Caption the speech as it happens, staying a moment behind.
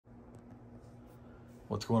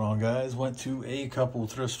What's going on, guys? Went to a couple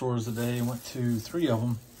thrift stores today. Went to 3 of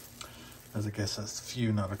them, as I guess that's a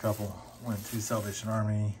few, not a couple. Went to Salvation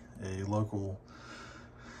Army, a local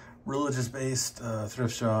religious-based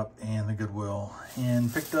thrift shop, and the Goodwill,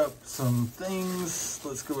 and picked up some things.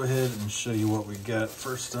 Let's go ahead and show you what we got.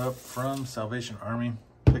 First up, from Salvation Army,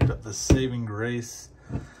 picked up the Saving Grace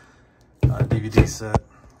DVD set.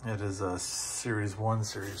 It is a Series 1,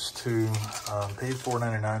 Series 2. Paid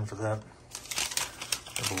 $4.99 for that.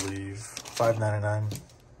 I believe $5.99.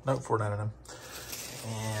 Nope, $4.99.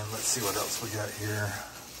 And let's see what else we got here.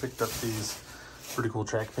 Picked up these pretty cool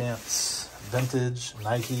track pants, vintage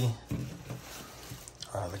Nike,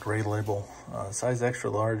 the gray label, size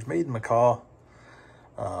extra large, made in Macau,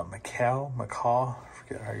 Macau.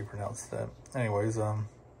 Forget how you pronounce that. Anyways,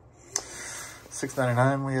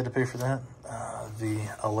 $6.99 we had to pay for that. The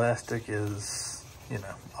elastic is,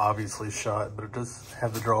 obviously shot, but it does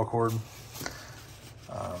have the draw cord.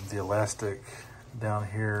 The elastic down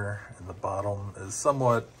here in the bottom is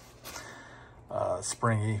somewhat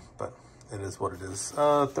springy, but it is what it is.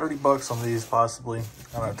 30 bucks on these, possibly.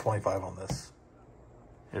 I don't know, 25 on this.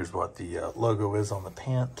 Here's what the logo is on the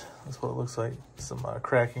pant. That's what it looks like. Some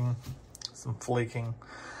cracking, some flaking.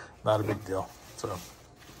 Not a big deal. So,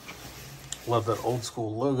 love that old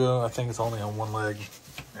school logo. I think it's only on one leg.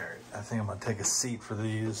 All right, I think I'm gonna take a seat for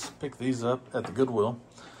these. Pick these up at the Goodwill.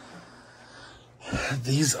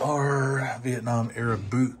 These are Vietnam era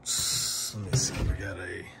boots. Let me see, we got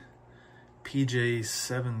a PJ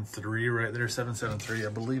 73 right there, 773. I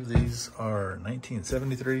believe these are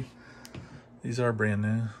 1973. These are brand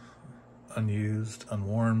new, unused,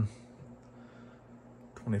 unworn.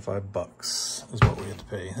 25 bucks is what we had to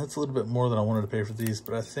pay. That's a little bit more than I wanted to pay for these,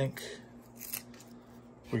 but I think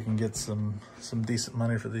we can get some decent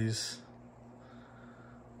money for these.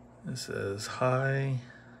 This is High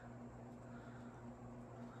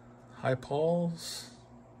Paul's.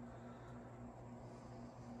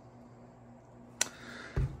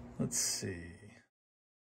 Let's see.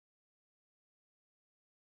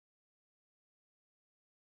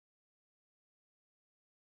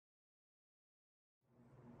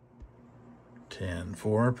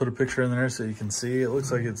 $10.4. Put a picture in there so you can see. It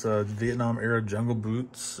looks like it's Vietnam era jungle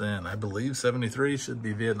boots, and I believe 73 should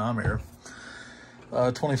be Vietnam era.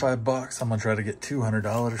 25 bucks. I'm gonna try to get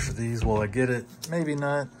 $200 for these. Will I get it? Maybe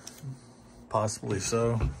not. Possibly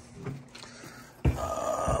so.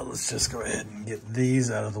 Let's just go ahead and get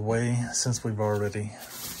these out of the way, since we've already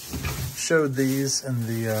showed these in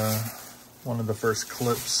the one of the first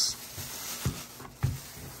clips.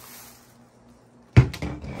 They're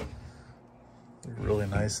really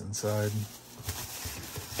nice inside.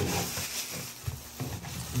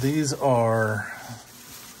 These are,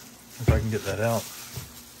 if I can get that out,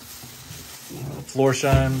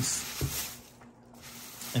 Florsheim's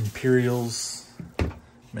Imperials,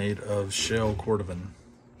 made of shell cordovan.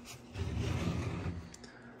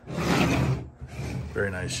 Very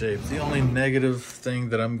nice shape. The only negative thing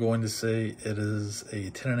that I'm going to say, it is a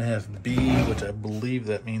 10.5B, which I believe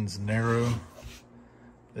that means narrow.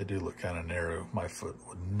 They do look kind of narrow. My foot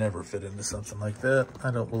would never fit into something like that,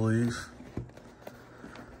 I don't believe.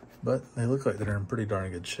 But they look like they're in pretty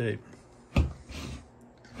darn good shape.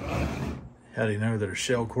 How do you know they're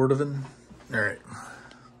shell cordovan? All right.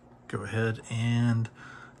 Go ahead and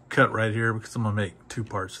cut right here, because I'm gonna make 2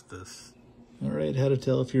 parts of this. All right, how to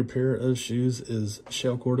tell if your pair of shoes is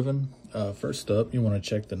shell cordovan. First up, you wanna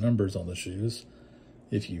check the numbers on the shoes.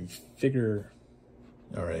 If you figure,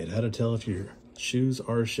 all right, how to tell if your shoes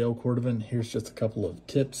are shell cordovan. Here's just a couple of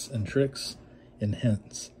tips and tricks and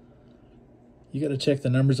hints. You gotta check the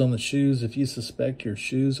numbers on the shoes. If you suspect your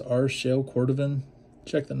shoes are shell cordovan,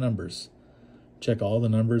 check the numbers. Check all the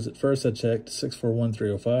numbers. At first I checked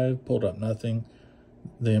 641305, pulled up nothing.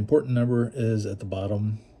 The important number is at the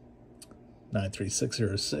bottom,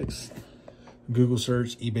 93606. Google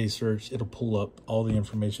search, eBay search, it'll pull up all the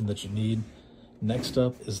information that you need. Next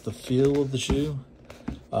up is the feel of the shoe.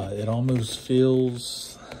 It almost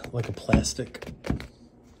feels like a plastic.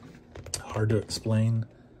 Hard to explain.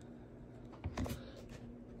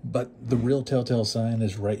 But the real telltale sign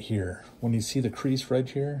is right here. When you see the crease right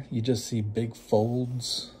here, you just see big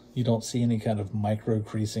folds. You don't see any kind of micro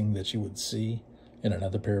creasing that you would see in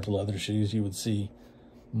another pair of leather shoes. You would see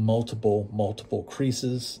multiple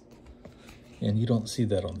creases, and you don't see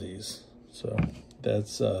that on these. So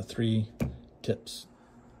that's 3 tips.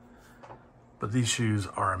 But these shoes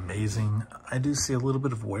are amazing. I do see a little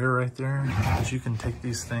bit of wear right there, but you can take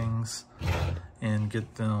these things and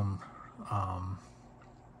get them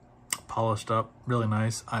polished up really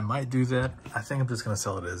nice. I might do that. I think I'm just gonna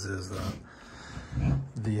sell it as is though.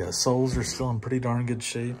 The soles are still in pretty darn good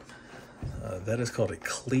shape. That is called a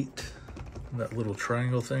cleat. That little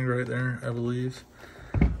triangle thing right there, I believe.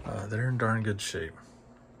 They're in darn good shape.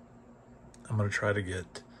 I'm gonna try to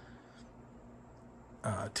get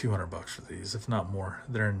 200 bucks for these, if not more.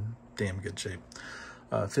 They're in damn good shape.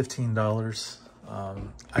 $15.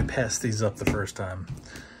 I passed these up the first time,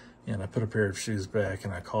 and I put a pair of shoes back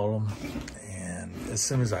and I called them, and as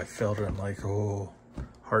soon as I felt it, I'm like, oh,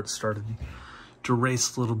 heart started to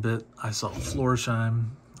race a little bit. I saw Florsheim,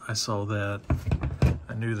 I saw that.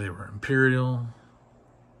 I knew they were Imperial,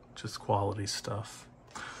 just quality stuff.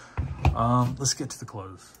 Let's get to the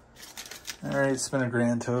clothes. All right, spent a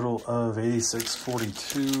grand total of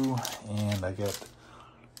 $86.42, and I get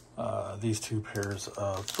these two pairs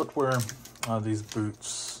of footwear, these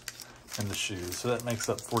boots, and the shoes. So that makes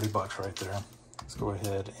up 40 bucks right there. Let's go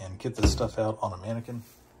ahead and get this stuff out on a mannequin.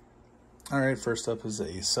 All right, first up is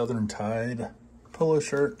a Southern Tide polo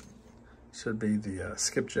shirt. Should be the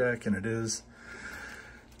skipjack, and it is.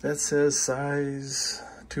 That says size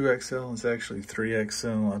 2XL. It's actually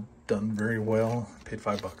 3XL. I've done very well. Paid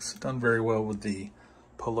 $5. Done very well with the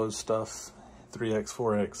polo stuff. 3X,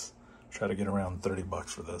 4X. Try to get around 30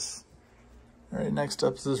 bucks for this. All right, next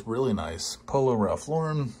up is this really nice polo Ralph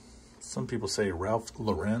Lauren. Some people say Ralph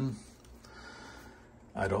Lauren.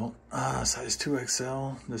 I don't. Size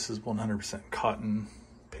 2XL. This is 100% cotton.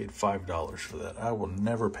 Paid $5 for that. I will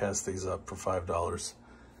never pass these up for $5.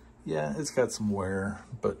 Yeah, it's got some wear,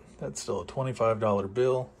 but that's still a $25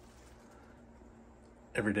 bill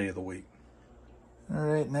every day of the week. All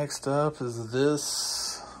right, next up is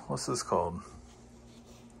this. What's this called?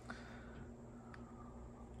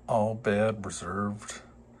 All Bad Reserved.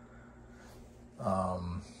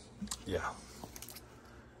 Yeah.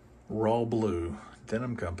 Raw Blue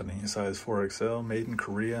Denim Company, size 4XL, made in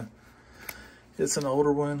Korea. It's an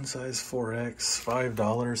older one, size 4X,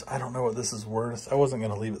 $5. I don't know what this is worth. I wasn't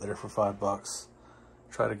gonna leave it there for $5.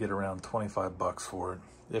 Try to get around 25 bucks for it.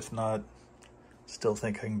 If not, still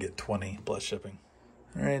think I can get 20 plus shipping.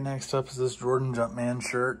 All right, next up is this Jordan Jumpman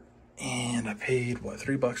shirt. And I paid, what,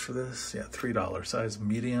 $3 for this? Yeah, $3. Size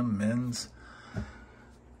medium, men's.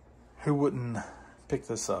 Who wouldn't pick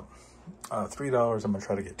this up? $3, I'm gonna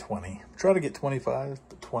try to get 20. Try to get 25,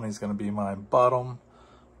 but 20 is gonna be my bottom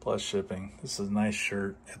plus shipping. This is a nice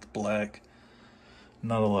shirt. It's black.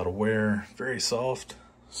 Not a lot of wear. Very soft.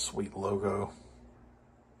 Sweet logo.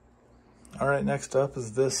 All right, next up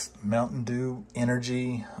is this Mountain Dew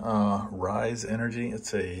Energy, Rise Energy.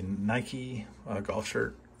 It's a Nike golf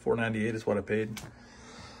shirt. $4.98 is what I paid.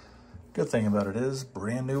 Good thing about it is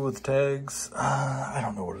brand new with tags. I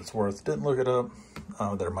don't know what it's worth. Didn't look it up.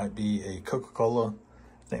 There might be a Coca-Cola.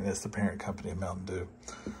 I think that's the parent company of Mountain Dew.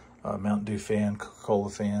 Mountain Dew fan, Coca-Cola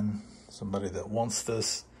fan. Somebody that wants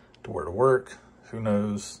this to wear to work. Who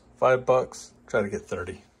knows? $5. Try to get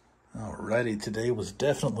 30. Alrighty, today was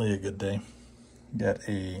definitely a good day. Got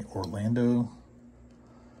a Orlando.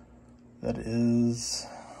 That is,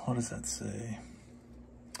 what does that say?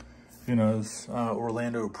 Who knows?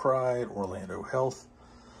 Orlando Pride, Orlando Health,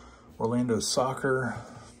 Orlando Soccer,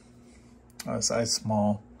 size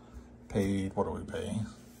small. Paid, what do we pay?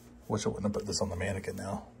 Wish I wouldn't have put this on the mannequin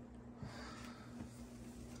now.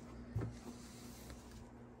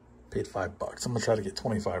 Paid $5. I'm gonna try to get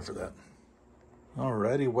 25 for that.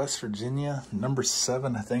 Alrighty, West Virginia, number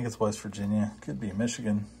 7, I think it's West Virginia. Could be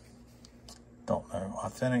Michigan. Don't know.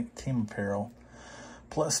 Authentic Team Apparel.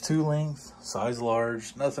 +2 length, size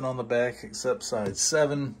large, nothing on the back except size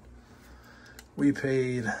 7. We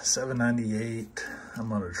paid $7.98. I'm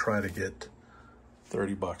gonna try to get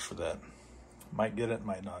 30 bucks for that. Might get it,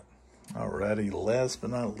 might not. Alrighty, last but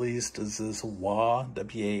not least is this WAH,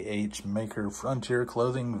 W-A-H Maker Frontier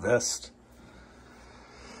Clothing Vest.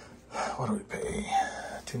 What do we pay?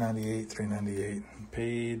 $2.98, $3.98.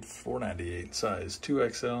 Paid $4.98. Size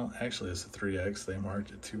 2XL. Actually, it's a 3X. They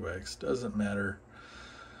marked it 2X. Doesn't matter.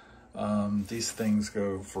 These things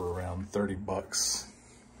go for around 30 bucks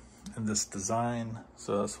in this design,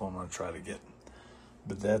 so that's what I'm gonna try to get.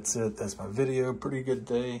 But that's it. That's my video. Pretty good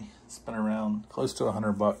day. Spent around close to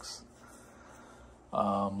 100 bucks.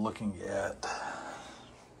 Looking at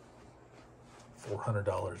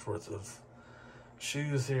 $400 worth of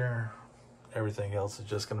shoes here. Everything else is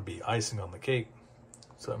just going to be icing on the cake.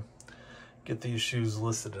 So get these shoes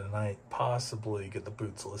listed tonight, possibly get the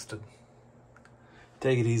boots listed.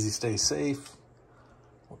 Take it easy, stay safe.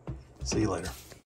 See you later.